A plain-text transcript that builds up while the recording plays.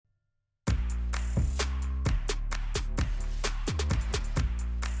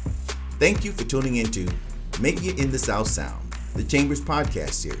Thank you for tuning into Making It in the South Sound, the Chamber's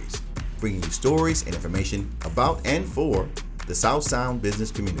podcast series, bringing you stories and information about and for the South Sound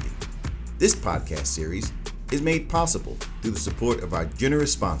business community. This podcast series is made possible through the support of our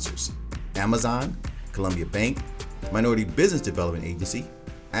generous sponsors, Amazon, Columbia Bank, Minority Business Development Agency,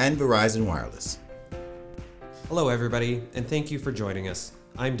 and Verizon Wireless. Hello, everybody, and thank you for joining us.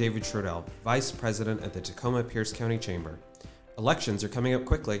 I'm David Schrodel, Vice President at the Tacoma-Pierce County Chamber. Elections are coming up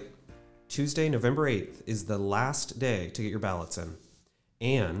quickly. Tuesday, November 8th is the last day to get your ballots in.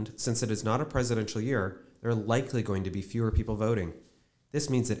 And since it is not a presidential year, there are likely going to be fewer people voting. This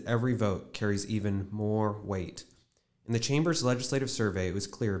means that every vote carries even more weight. In the Chamber's legislative survey, it was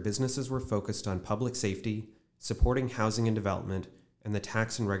clear businesses were focused on public safety, supporting housing and development, and the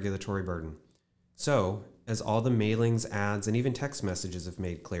tax and regulatory burden. So, as all the mailings, ads, and even text messages have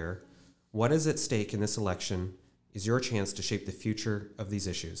made clear, what is at stake in this election is your chance to shape the future of these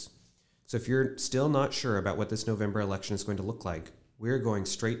issues. So if you're still not sure about what this November election is going to look like, we're going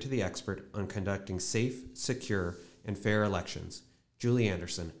straight to the expert on conducting safe, secure, and fair elections, Julie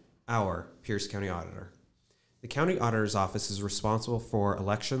Anderson, our Pierce County Auditor. The County Auditor's Office is responsible for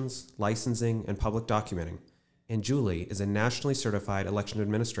elections, licensing, and public documenting, and Julie is a nationally certified election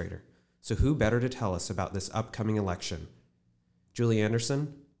administrator. So who better to tell us about this upcoming election? Julie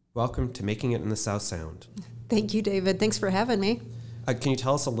Anderson, welcome to Making It in the South Sound. Thank you, David. Thanks for having me. Can you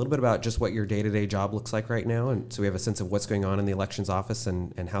tell us a little bit about just what your day-to-day job looks like right now, and so we have a sense of what's going on in the elections office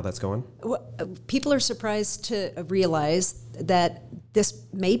and how that's going? Well, people are surprised to realize that this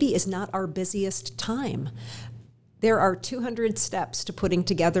maybe is not our busiest time. There are 200 steps to putting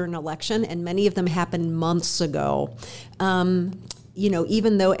together an election, and many of them happened months ago.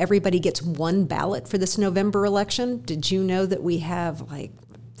 Even though everybody gets one ballot for this November election, did you know that we have like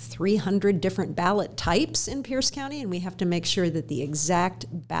 300 different ballot types in Pierce County, and we have to make sure that the exact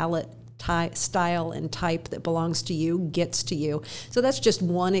ballot style and type that belongs to you gets to you. So that's just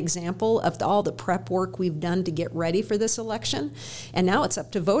one example of all the prep work we've done to get ready for this election. And now it's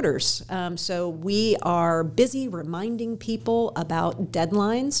up to voters. So we are busy reminding people about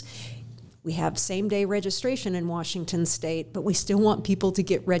deadlines. We have same-day registration in Washington State, but we still want people to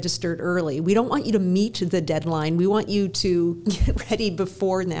get registered early. We don't want you to meet the deadline. We want you to get ready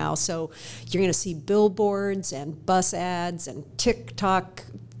before now. So you're going to see billboards and bus ads and TikTok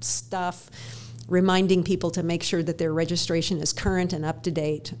stuff reminding people to make sure that their registration is current and up to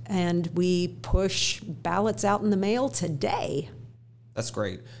date. And we push ballots out in the mail today. That's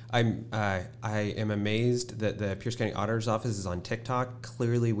great. I am amazed that the Pierce County Auditor's Office is on TikTok.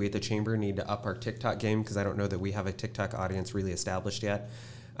 Clearly, we at the Chamber need to up our TikTok game because I don't know that we have a TikTok audience really established yet.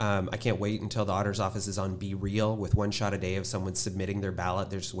 I can't wait until the Auditor's Office is on Be Real with one shot a day of someone submitting their ballot.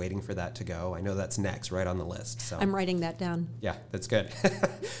 They're just waiting for that to go. I know that's next, right on the list. So I'm writing that down. Yeah, that's good.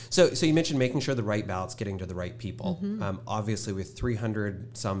 So you mentioned making sure the right ballot's getting to the right people. Mm-hmm. Obviously, with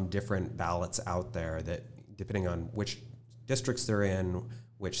 300 some different ballots out there that, depending on which districts they're in,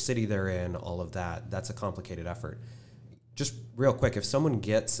 which city they're in, all of that, that's a complicated effort. Just real quick, if someone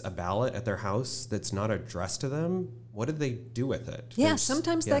gets a ballot at their house that's not addressed to them, what do they do with it? Yeah,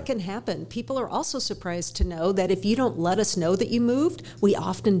 sometimes that can happen. People are also surprised to know that if you don't let us know that you moved, we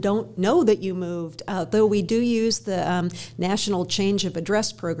often don't know that you moved. Though we do use the National Change of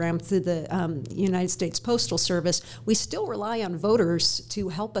Address program through the United States Postal Service, we still rely on voters to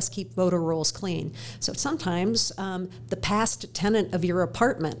help us keep voter rolls clean. So sometimes the past tenant of your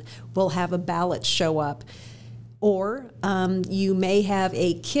apartment will have a ballot show up. Or you may have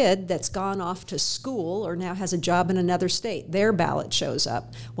a kid that's gone off to school or now has a job in another state. Their ballot shows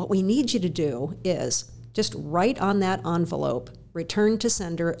up. What we need you to do is just write on that envelope, return to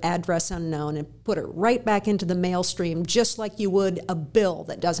sender, address unknown, and put it right back into the mail stream just like you would a bill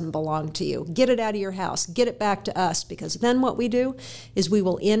that doesn't belong to you. Get it out of your house. Get it back to us, because then what we do is we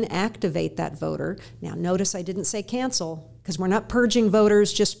will inactivate that voter. Now, notice I didn't say cancel, because we're not purging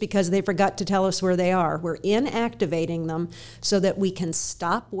voters just because they forgot to tell us where they are. We're inactivating them so that we can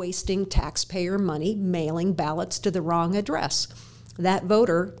stop wasting taxpayer money mailing ballots to the wrong address. That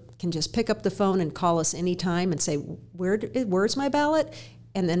voter can just pick up the phone and call us anytime and say, where's my ballot?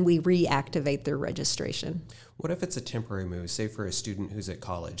 And then we reactivate their registration. What if it's a temporary move, say for a student who's at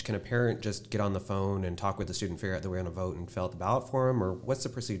college? Can a parent just get on the phone and talk with the student, figure out that we're going to vote and fill out the ballot for them? Or what's the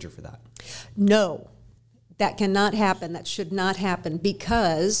procedure for that? No. That cannot happen. That should not happen,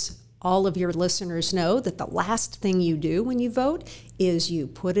 because all of your listeners know that the last thing you do when you vote is you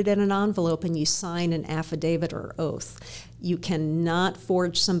put it in an envelope and you sign an affidavit or oath. You cannot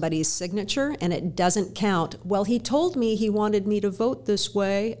forge somebody's signature, and it doesn't count. Well, he told me he wanted me to vote this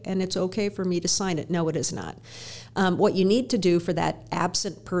way, and it's okay for me to sign it. No, it is not. What you need to do for that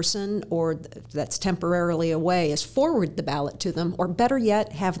absent person or that's temporarily away is forward the ballot to them, or better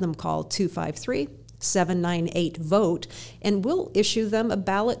yet, have them call 253-798-VOTE, and we'll issue them a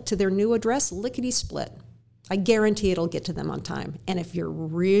ballot to their new address, lickety-split. I guarantee it'll get to them on time. And if you're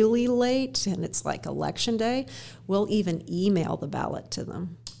really late and it's like election day, we'll even email the ballot to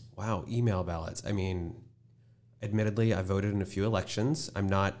them. Wow, email ballots. I mean, admittedly, I voted in a few elections. I'm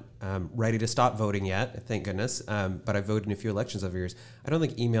not ready to stop voting yet, thank goodness, but I voted in a few elections over years. I don't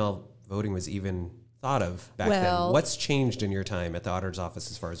think email voting was even thought of back then. What's changed in your time at the auditor's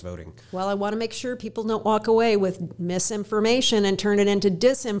office as far as voting? Well, I want to make sure people don't walk away with misinformation and turn it into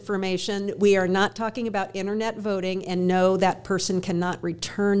disinformation. We are not talking about internet voting, and no, that person cannot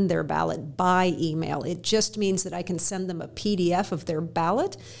return their ballot by email. It just means that I can send them a PDF of their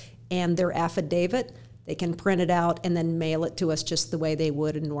ballot and their affidavit. They can print it out and then mail it to us just the way they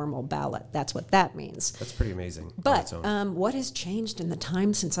would a normal ballot. That's what that means. That's pretty amazing. But what has changed in the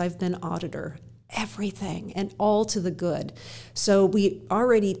time since I've been auditor? Everything, and all to the good. So we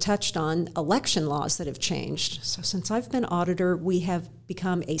already touched on election laws that have changed. So since I've been auditor, we have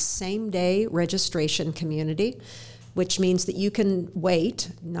become a same-day registration community, which means that you can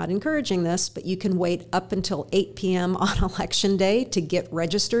wait, not encouraging this, but you can wait up until 8 p.m. on election day to get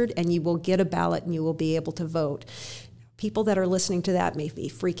registered, and you will get a ballot and you will be able to vote. People that are listening to that may be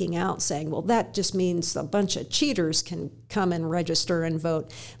freaking out, saying, well, that just means a bunch of cheaters can come and register and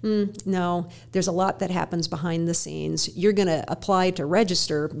vote. No, there's a lot that happens behind the scenes. You're going to apply to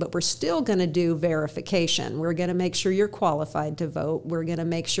register, but we're still going to do verification. We're going to make sure you're qualified to vote. We're going to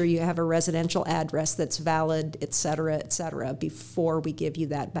make sure you have a residential address that's valid, et cetera, before we give you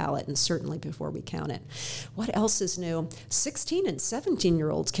that ballot, and certainly before we count it. What else is new? 16 and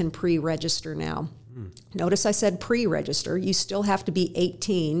 17-year-olds can pre-register now. Notice I said pre-register. You still have to be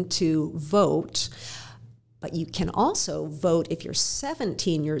 18 to vote, but you can also vote if you're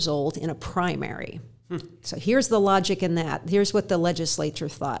 17 years old in a primary. So here's the logic in that. Here's what the legislature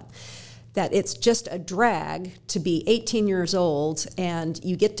thought. That it's just a drag to be 18 years old and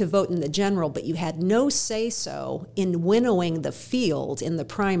you get to vote in the general, but you had no say-so in winnowing the field in the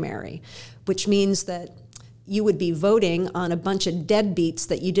primary, which means that you would be voting on a bunch of deadbeats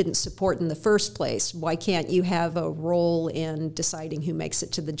that you didn't support in the first place. Why can't you have a role in deciding who makes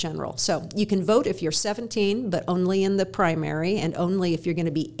it to the general? So you can vote if you're 17, but only in the primary, and only if you're going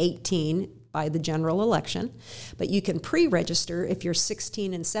to be 18 by the general election. But you can pre-register if you're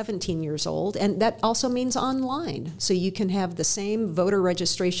 16 and 17 years old, and that also means online. So you can have the same voter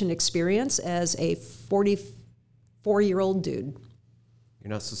registration experience as a 44-year-old dude. You're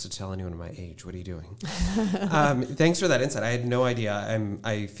not supposed to tell anyone my age. What are you doing? Thanks for that insight. I had no idea.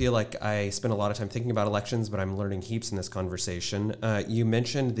 I feel like I spend a lot of time thinking about elections, but I'm learning heaps in this conversation. You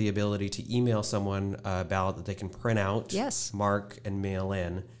mentioned the ability to email someone a ballot that they can print out, yes, mark, and mail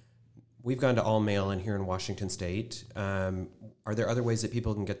in. We've gone to all mail-in here in Washington State. Are there other ways that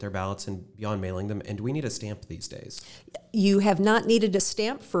people can get their ballots and beyond mailing them? And do we need a stamp these days? You have not needed a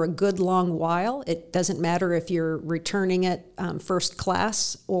stamp for a good long while. It doesn't matter if you're returning it first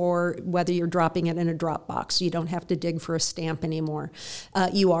class or whether you're dropping it in a drop box. You don't have to dig for a stamp anymore.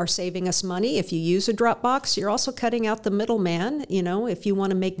 You are saving us money if you use a drop box. You're also cutting out the middleman. You know, if you want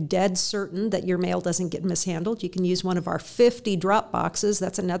to make dead certain that your mail doesn't get mishandled, you can use one of our 50 drop boxes.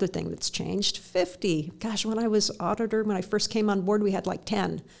 That's another thing that's changed. 50. Gosh, when I was auditor, when I first came on board, we had like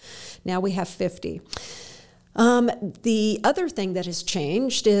 10. Now we have 50. The other thing that has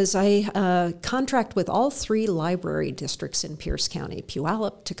changed is I contract with all 3 library districts in Pierce County,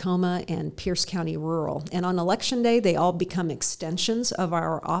 Puyallup, Tacoma, and Pierce County Rural. And on election day, they all become extensions of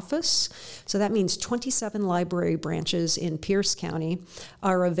our office. So that means 27 library branches in Pierce County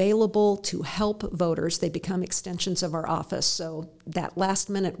are available to help voters. They become extensions of our office. So that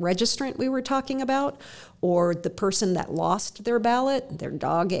last-minute registrant we were talking about, or the person that lost their ballot, their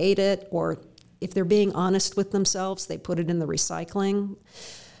dog ate it, or if they're being honest with themselves, they put it in the recycling.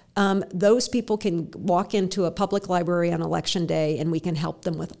 Those people can walk into a public library on election day, and we can help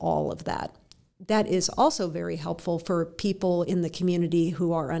them with all of that. That is also very helpful for people in the community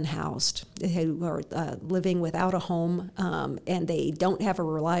who are unhoused, who are living without a home, and they don't have a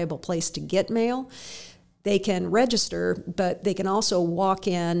reliable place to get mail. They can register, but they can also walk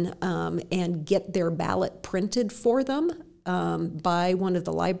in and get their ballot printed for them by one of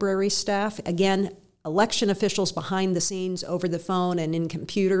the library staff. Again, election officials behind the scenes over the phone and in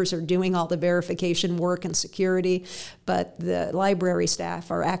computers are doing all the verification work and security, but the library staff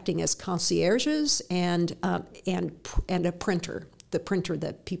are acting as concierges and a printer, the printer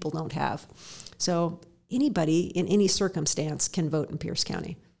that people don't have. So anybody in any circumstance can vote in Pierce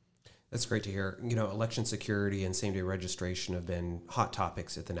County. That's great to hear. Election security and same-day registration have been hot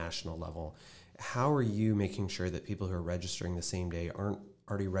topics at the national level. How are you making sure that people who are registering the same day aren't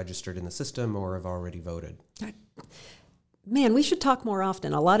already registered in the system or have already voted? Man, we should talk more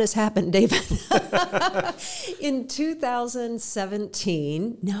often. A lot has happened, David. In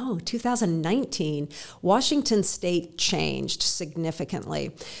 2019, Washington State changed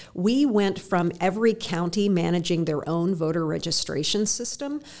significantly. We went from every county managing their own voter registration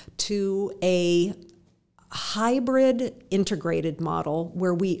system to a hybrid integrated model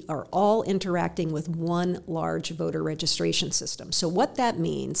where we are all interacting with one large voter registration system. So what that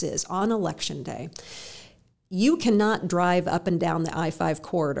means is on Election Day, you cannot drive up and down the I-5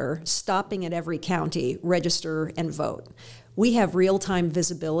 corridor, stopping at every county, register, and vote. We have real-time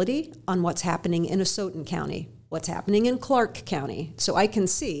visibility on what's happening in Asotin County, what's happening in Clark County. So I can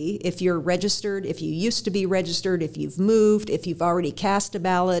see if you're registered, if you used to be registered, if you've moved, if you've already cast a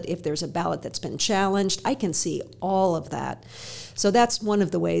ballot, if there's a ballot that's been challenged. I can see all of that. So that's one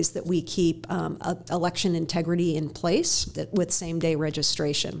of the ways that we keep election integrity in place with same-day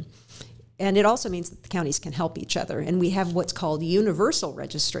registration. And it also means that the counties can help each other. And we have what's called universal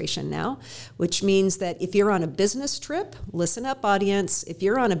registration now, which means that if you're on a business trip, listen up, audience, if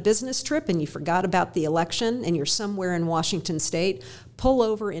you're on a business trip and you forgot about the election and you're somewhere in Washington State, pull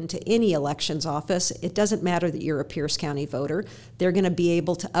over into any elections office. It doesn't matter that you're a Pierce County voter. They're going to be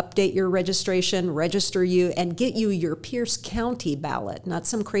able to update your registration, register you, and get you your Pierce County ballot, not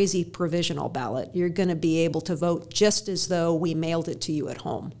some crazy provisional ballot. You're going to be able to vote just as though we mailed it to you at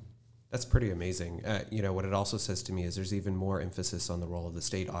home. That's pretty amazing. What it also says to me is there's even more emphasis on the role of the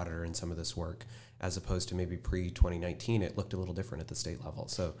state auditor in some of this work, as opposed to maybe pre-2019. It looked a little different at the state level.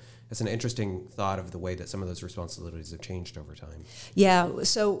 So it's an interesting thought of the way that some of those responsibilities have changed over time. Yeah,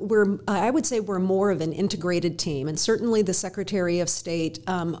 so I would say we're more of an integrated team, and certainly the Secretary of State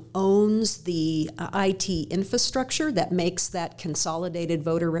owns the IT infrastructure that makes that consolidated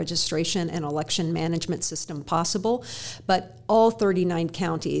voter registration and election management system possible, but all 39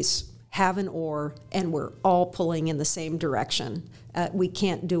 counties have an oar, and we're all pulling in the same direction. We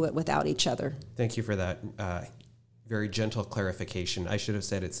can't do it without each other. Thank you for that very gentle clarification. I should have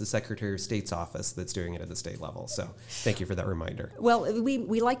said it's the Secretary of State's office that's doing it at the state level. So thank you for that reminder. Well,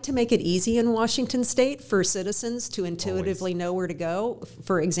 we like to make it easy in Washington State for citizens to intuitively know where to go.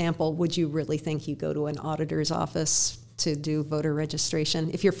 For example, would you really think you go to an auditor's office to do voter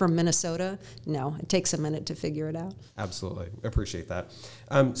registration? If you're from Minnesota, no, it takes a minute to figure it out. Absolutely. Appreciate that.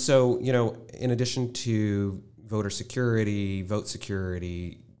 So, in addition to voter security, vote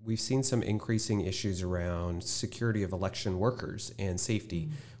security, we've seen some increasing issues around security of election workers and safety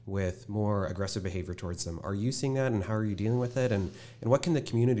with more aggressive behavior towards them. Are you seeing that, and how are you dealing with it? And what can the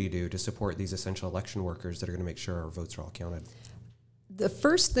community do to support these essential election workers that are going to make sure our votes are all counted? The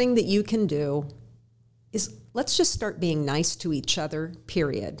first thing that you can do is let's just start being nice to each other,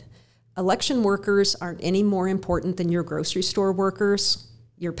 period. Election workers aren't any more important than your grocery store workers,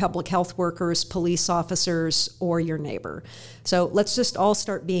 your public health workers, police officers, or your neighbor. So let's just all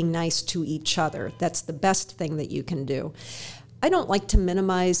start being nice to each other. That's the best thing that you can do. I don't like to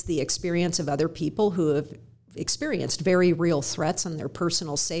minimize the experience of other people who have experienced very real threats on their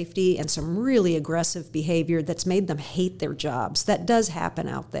personal safety and some really aggressive behavior that's made them hate their jobs. That does happen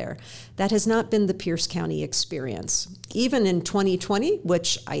out there. That has not been the Pierce County experience. Even in 2020,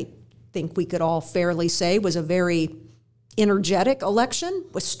 which I think we could all fairly say was a very energetic election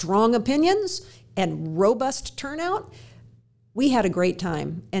with strong opinions and robust turnout, we had a great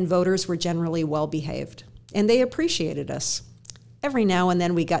time, and voters were generally well behaved, and they appreciated us. Every now and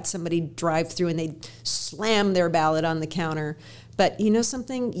then we got somebody drive through and they'd slam their ballot on the counter. But you know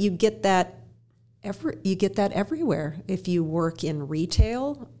something? You get that everywhere. If you work in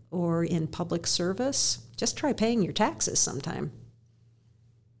retail or in public service, just try paying your taxes sometime.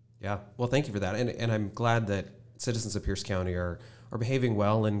 Yeah, well, thank you for that. And I'm glad that citizens of Pierce County are behaving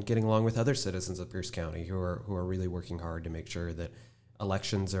well and getting along with other citizens of Pierce County who are really working hard to make sure that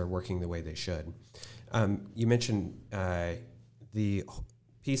elections are working the way they should. You mentioned the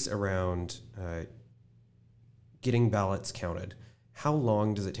piece around getting ballots counted. How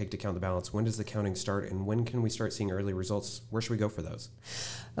long does it take to count the ballots? When does the counting start, and when can we start seeing early results? Where should we go for those?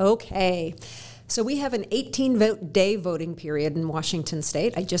 Okay. So we have an 18-day voting period in Washington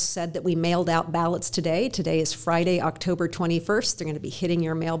State. I just said that we mailed out ballots today. Today is Friday, October 21st. They're going to be hitting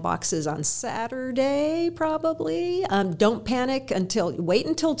your mailboxes on Saturday, probably. Don't panic wait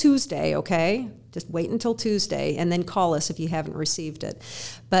until Tuesday, okay? Just wait until Tuesday and then call us if you haven't received it.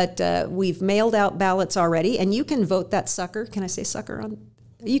 But we've mailed out ballots already, and you can vote that sucker. Can I say sucker on?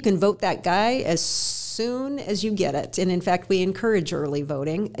 You can vote that guy as soon as you get it. And in fact, we encourage early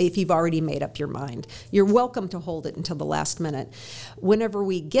voting if you've already made up your mind. You're welcome to hold it until the last minute. Whenever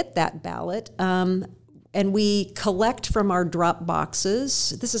we get that ballot, and we collect from our drop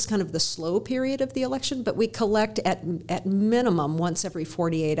boxes, this is kind of the slow period of the election, but we collect at minimum once every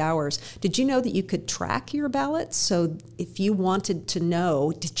 48 hours. Did you know that you could track your ballots? So if you wanted to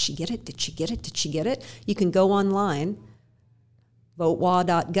know, did she get it? Did she get it? Did she get it? You can go online,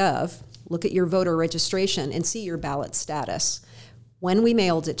 votewa.gov, look at your voter registration and see your ballot status. When we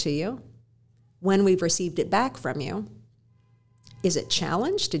mailed it to you, when we've received it back from you, is it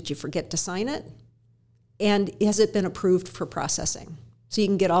challenged? Did you forget to sign it? And has it been approved for processing? So you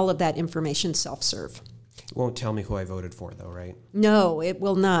can get all of that information self-serve. It won't tell me who I voted for, though, right? No, it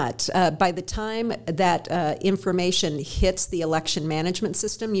will not. By the time that information hits the election management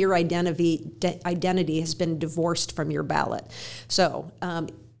system, your identity has been divorced from your ballot. So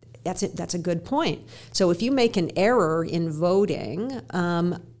that's a good point. So if you make an error in voting,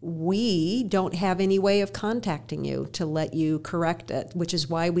 we don't have any way of contacting you to let you correct it, which is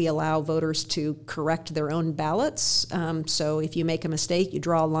why we allow voters to correct their own ballots. So if you make a mistake, you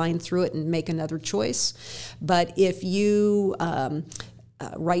draw a line through it and make another choice. But if you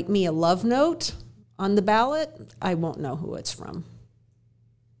write me a love note on the ballot, I won't know who it's from.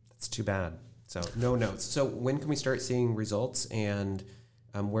 That's too bad. So no notes. So when can we start seeing results, and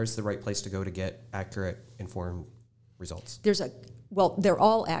where's the right place to go to get accurate, informed results? They're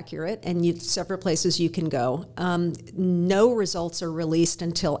all accurate, and several places you can go. No results are released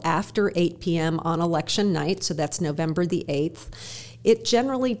until after 8 p.m. on election night, so that's November the 8th. It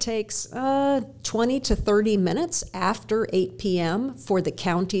generally takes 20 to 30 minutes after 8 p.m. for the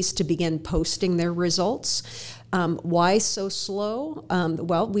counties to begin posting their results. Why so slow?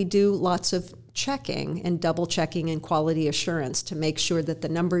 Well, we do lots of checking and double checking and quality assurance to make sure that the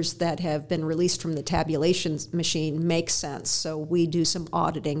numbers that have been released from the tabulation machine make sense. So we do some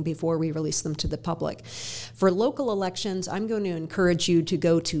auditing before we release them to the public. For local elections, I'm going to encourage you to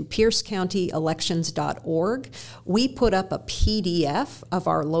go to piercecountyelections.org. We put up a PDF of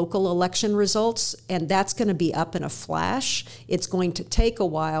our local election results, and that's going to be up in a flash. It's going to take a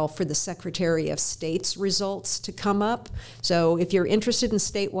while for the Secretary of State's results to come up. So if you're interested in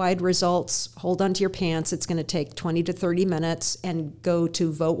statewide results, hold on to your pants. It's going to take 20 to 30 minutes, and go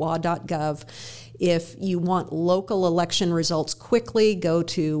to votewa.gov. If you want local election results quickly, go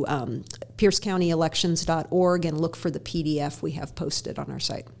to piercecountyelections.org and look for the PDF we have posted on our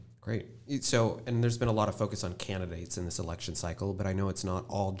site. Great. So, and there's been a lot of focus on candidates in this election cycle, but I know it's not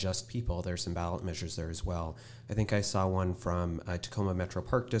all just people. There's some ballot measures there as well. I think I saw one from Tacoma Metro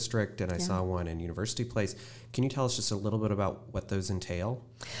Park District, and I saw one in University Place. Can you tell us just a little bit about what those entail?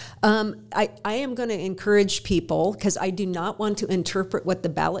 I am going to encourage people, because I do not want to interpret what the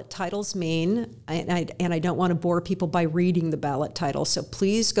ballot titles mean, and I don't want to bore people by reading the ballot title. So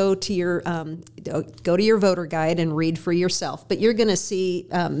please go to your voter guide and read for yourself. But you're going to see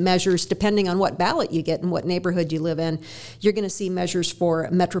measures depending on what ballot you get and what neighborhood you live in. You're going to see measures for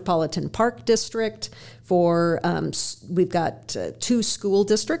Metropolitan Park District. We've got 2 school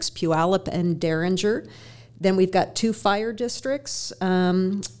districts, Puyallup and Derringer. Then we've got 2 fire districts,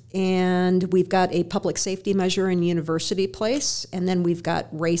 and we've got a public safety measure in University Place, and then we've got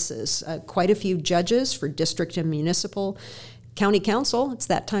races, quite a few judges for district and municipal. County council, it's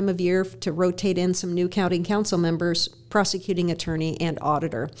that time of year to rotate in some new county council members, prosecuting attorney, and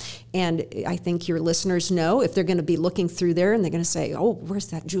auditor. And I think your listeners know, if they're going to be looking through there and they're going to say, oh, where's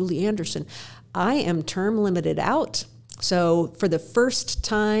that Julie Anderson? I am term limited out. So for the first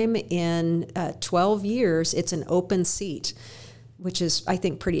time in 12 years, it's an open seat, which is, I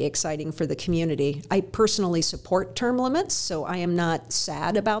think, pretty exciting for the community. I personally support term limits, so I am not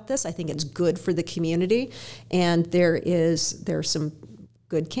sad about this. I think it's good for the community, and there are some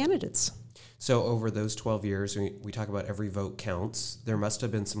good candidates. So over those 12 years, we talk about every vote counts. There must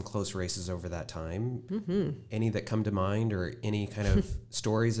have been some close races over that time. Mm-hmm. Any that come to mind, or any kind of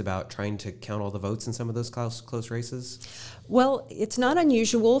stories about trying to count all the votes in some of those close races? Well, it's not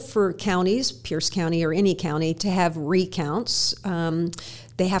unusual for counties, Pierce County or any county, to have recounts.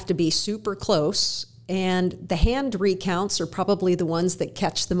 They have to be super close, And the hand recounts are probably the ones that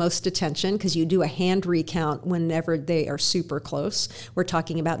catch the most attention because you do a hand recount whenever they are super close. We're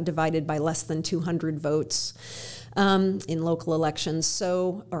talking about divided by less than 200 votes in local elections,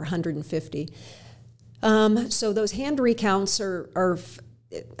 or 150. So those hand recounts are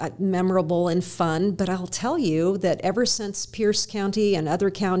memorable and fun, but I'll tell you that ever since Pierce County and other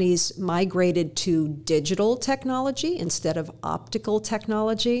counties migrated to digital technology instead of optical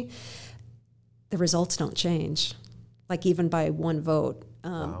technology, the results don't change, like even by one vote.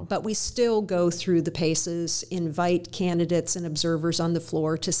 Wow. But we still go through the paces, invite candidates and observers on the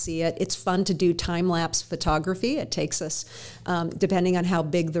floor to see it. It's fun to do time-lapse photography. It takes us, depending on how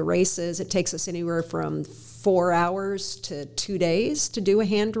big the race is, it takes us anywhere from 4 hours to 2 days to do a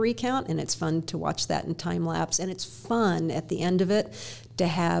hand recount, and it's fun to watch that in time-lapse. And it's fun at the end of it to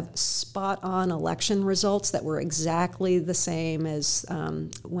have spot-on election results that were exactly the same as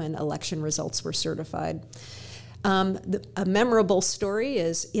when election results were certified. A memorable story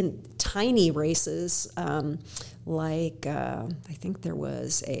is in tiny races, like I think there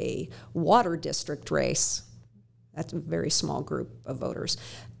was a water district race. That's a very small group of voters.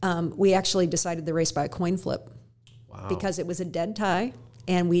 We actually decided the race by a coin flip. Wow. Because it was a dead tie,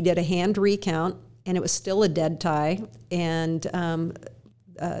 and we did a hand recount, and it was still a dead tie, and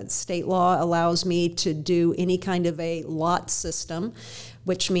state law allows me to do any kind of a lot system,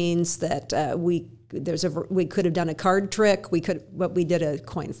 which means that we could have done a card trick, but we did a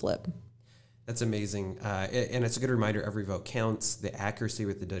coin flip. That's amazing. And it's a good reminder, every vote counts. The accuracy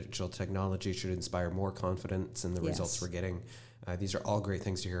with the digital technology should inspire more confidence in the results we're getting. These are all great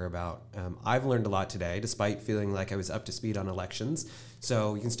things to hear about. I've learned a lot today, despite feeling like I was up to speed on elections.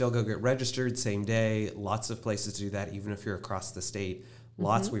 So you can still go get registered same day. Lots of places to do that, even if you're across the state.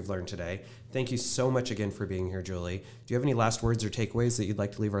 Lots we've learned today. Thank you so much again for being here, Julie. Do you have any last words or takeaways that you'd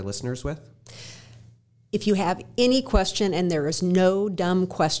like to leave our listeners with? If you have any question, and there is no dumb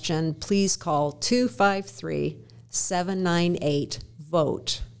question, please call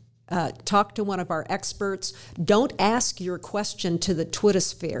 253-798-VOTE. Talk to one of our experts. Don't ask your question to the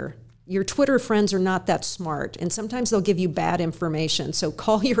Twittersphere. Your Twitter friends are not that smart, and sometimes they'll give you bad information. So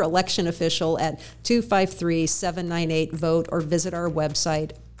call your election official at 253-798-VOTE or visit our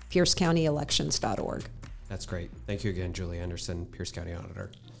website, piercecountyelections.org. That's great. Thank you again, Julie Anderson, Pierce County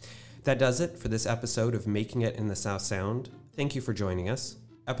Auditor. That does it for this episode of Making It in the South Sound. Thank you for joining us.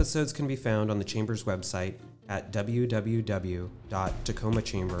 Episodes can be found on the Chamber's website at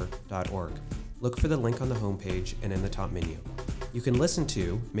www.tacomachamber.org. Look for the link on the homepage and in the top menu. You can listen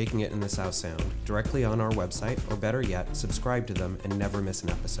to Making It in the South Sound directly on our website, or better yet, subscribe to them and never miss an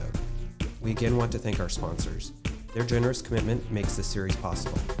episode. We again want to thank our sponsors. Their generous commitment makes this series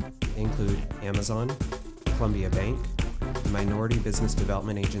possible. They include Amazon, Columbia Bank, the Minority Business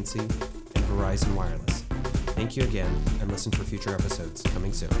Development Agency, and Verizon Wireless. Thank you again, and listen for future episodes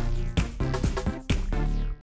coming soon.